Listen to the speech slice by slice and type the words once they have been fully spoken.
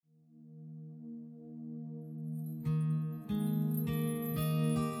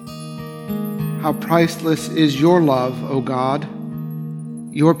How priceless is your love, O God!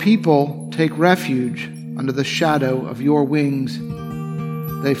 Your people take refuge under the shadow of your wings.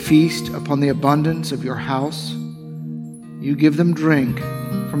 They feast upon the abundance of your house. You give them drink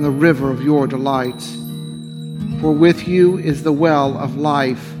from the river of your delights. For with you is the well of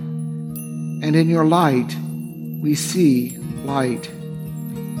life, and in your light we see light.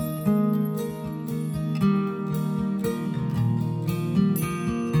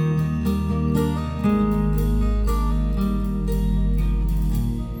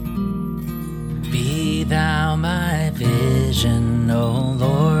 Be thou my vision, O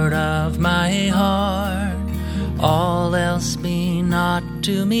Lord of my heart. All else be not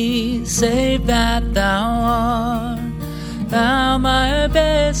to me, save that thou art. Thou my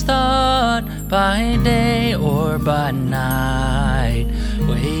best thought, by day or by night,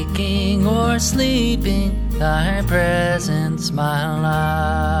 waking or sleeping, thy presence my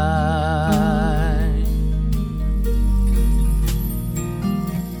light.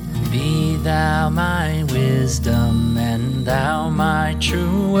 Be thou my wisdom, and thou my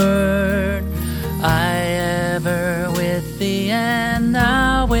true word. I ever with thee, and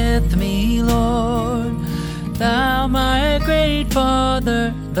thou with me, Lord. Thou my great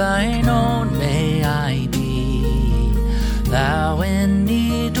Father, thine own may I be. Thou in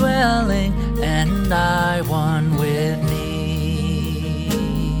me dwelling, and I one with thee.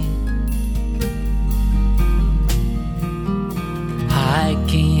 High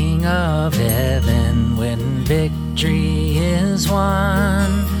King of heaven, when victory is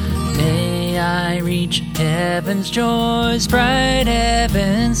won, may I reach heaven's joys, bright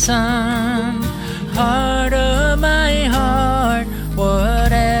heaven's sun. Heart of my heart,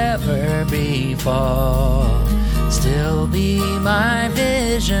 whatever befall, still be my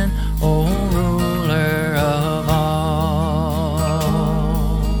vision, O ruler of all.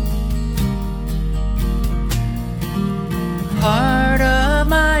 Heart of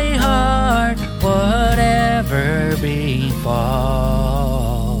my heart, whatever befall,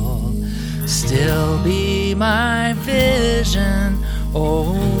 still be my vision,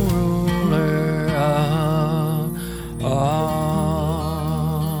 O ruler of all.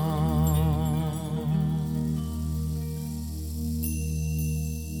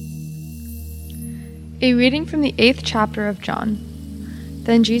 A reading from the 8th chapter of John.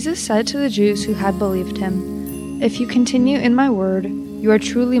 Then Jesus said to the Jews who had believed him, "If you continue in my word, you are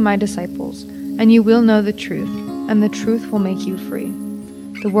truly my disciples, and you will know the truth, and the truth will make you free."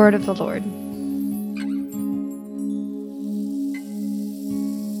 The word of the Lord.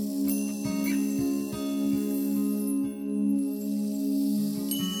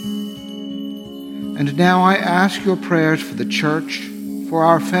 And now I ask your prayers for the church, for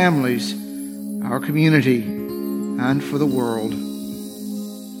our families, our community, and for the world.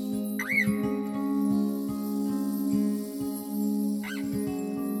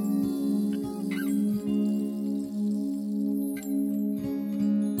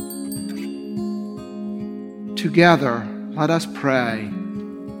 Together, let us pray.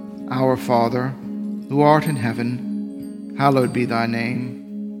 Our Father, who art in heaven, hallowed be thy name.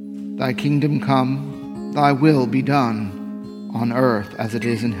 Thy kingdom come, thy will be done, on earth as it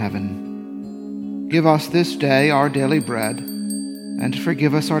is in heaven. Give us this day our daily bread, and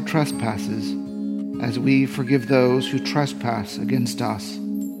forgive us our trespasses, as we forgive those who trespass against us.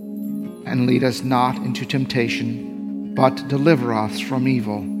 And lead us not into temptation, but deliver us from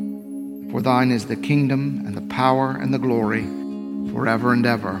evil. For thine is the kingdom, and the power, and the glory, forever and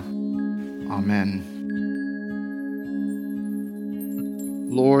ever. Amen.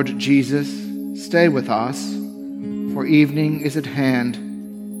 Lord Jesus, stay with us, for evening is at hand,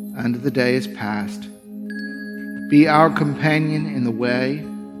 and the day is past. Be our companion in the way,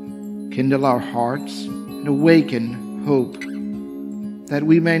 kindle our hearts, and awaken hope, that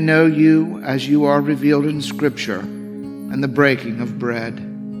we may know you as you are revealed in Scripture and the breaking of bread.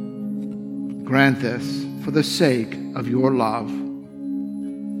 Grant this for the sake of your love.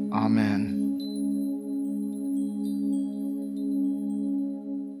 Amen.